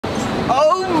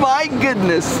Oh my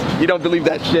goodness. You don't believe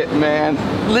that shit, man.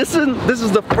 Listen, this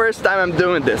is the first time I'm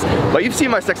doing this. But you've seen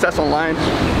my success online.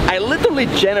 I literally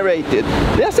generated,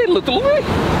 did I say literally?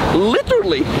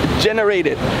 Literally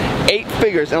generated 8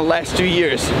 figures in the last 2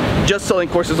 years just selling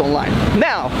courses online.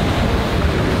 Now,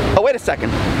 oh wait a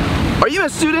second. Are you a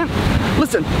student?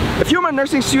 Listen, if you're a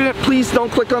nursing student, please don't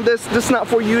click on this. This is not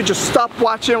for you. Just stop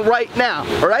watching right now,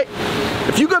 all right?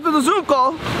 If you go to the Zoom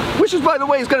call, which is, by the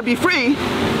way, is gonna be free,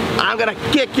 I'm gonna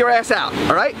kick your ass out,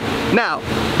 all right? Now,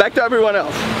 back to everyone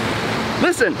else.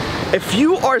 Listen, if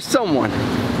you are someone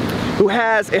who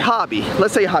has a hobby,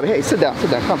 let's say a hobby. Hey, sit down,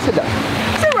 come sit down.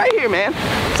 Sit right here, man.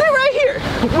 Sit right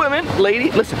here. Women,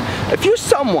 lady, listen. If you're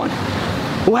someone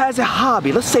who has a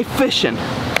hobby, let's say fishing,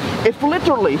 if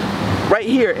literally right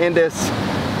here in this,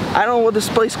 I don't know what this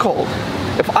place called,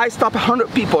 if I stop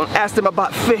 100 people and ask them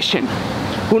about fishing,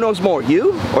 who knows more,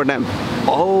 you or them?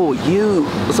 Oh, you.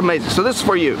 That's amazing. So this is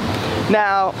for you.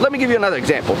 Now, let me give you another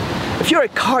example. If you're a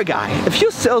car guy, if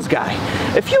you're a sales guy,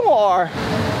 if you are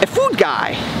a food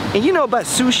guy, and you know about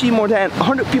sushi more than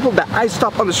 100 people that I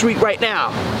stop on the street right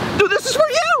now, dude, this is for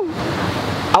you.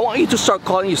 I want you to start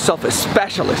calling yourself a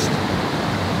specialist.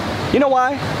 You know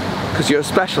why? Because you're a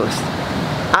specialist.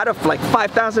 Out of like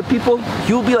 5,000 people,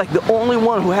 you'll be like the only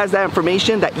one who has that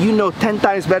information that you know 10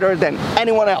 times better than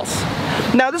anyone else.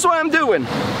 Now this is what I'm doing.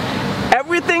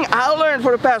 Everything I learned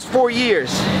for the past 4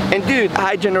 years, and dude,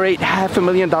 I generate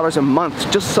 $500,000 a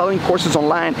month just selling courses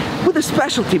online with a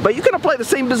specialty, but you can apply the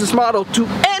same business model to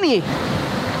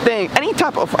anything, any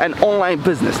type of an online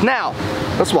business. Now,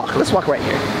 let's walk right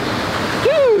here.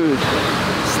 Dude,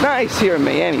 it's nice here in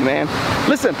Miami, man.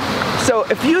 Listen, so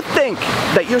if you think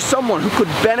that you're someone who could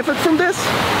benefit from this,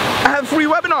 I have a free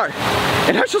webinar.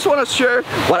 And I just want to share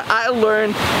what I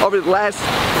learned over the last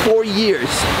 4 years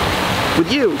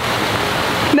with you.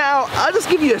 Now, I'll just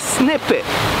give you a snippet.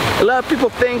 A lot of people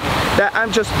think that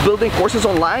I'm just building courses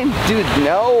online. Dude,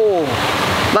 no.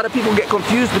 A lot of people get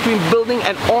confused between building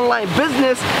an online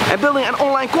business and building an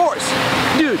online course.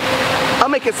 Dude, I'll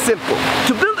make it simple.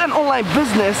 To build an online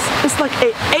business, it's like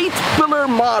an 8-pillar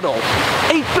model.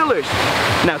 8 pillars.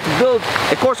 Now, to build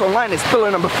a course online is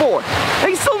pillar number 4. And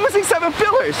you're still missing 7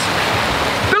 pillars.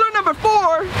 Pillar number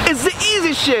 4 is the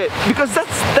easy shit, because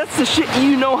that's the shit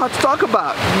you know how to talk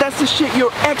about. That's the shit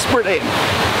you're expert in.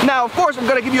 Now, of course, I'm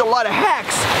gonna give you a lot of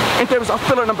hacks in terms of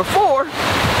pillar number 4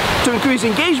 to increase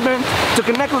engagement, to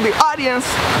connect with the audience,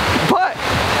 but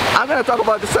I'm gonna talk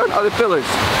about the 7 other pillars.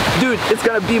 Dude, it's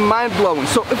gonna be mind-blowing.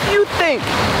 So if you think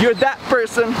you're that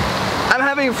person, I'm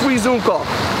having a free Zoom call.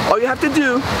 All you have to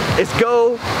do is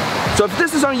go. So if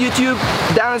this is on YouTube,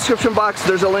 down in the description box,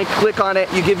 there's a link, click on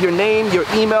it, you give your name, your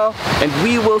email, and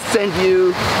we will send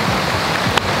you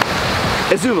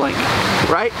a Zoom link,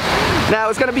 right? Now,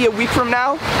 it's gonna be a week from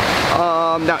now.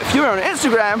 Now, if you're on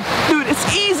Instagram, dude,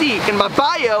 it's easy. In my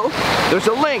bio, there's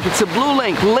a link. It's a blue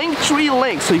link, Linktree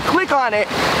link. So you click on it,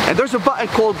 and there's a button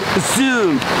called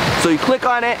Zoom. So you click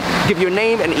on it, give your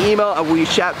name and email, and we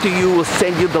reach out to you. We'll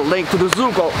send you the link to the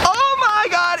Zoom call. Oh my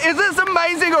God, is this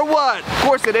amazing or what? Of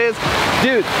course it is.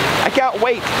 Dude, I can't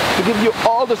wait to give you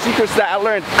all the secrets that I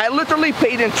learned. I literally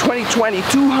paid in 2020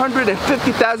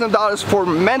 $250,000 for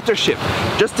mentorship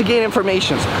just to gain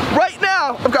information. Right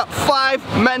now, I've got 5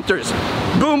 mentors.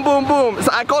 Boom, boom, boom. So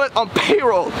I call it on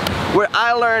payroll, where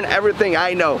I learn everything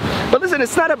I know. But listen,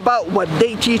 it's not about what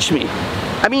they teach me.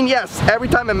 I mean, yes, every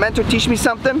time a mentor teaches me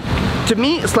something, to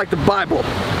me, it's like the Bible.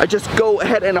 I just go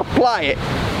ahead and apply it.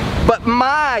 But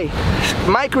my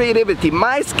creativity,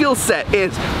 my skill set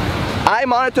is I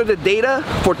monitor the data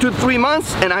for 2 to 3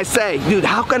 months, and I say, dude,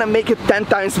 how can I make it 10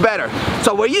 times better?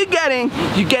 So what you're getting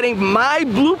my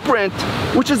blueprint,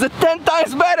 which is 10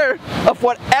 times better of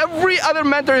what every other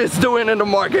mentor is doing in the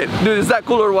market. Dude, is that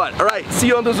cool or what? All right, see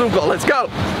you on the Zoom call. Let's go.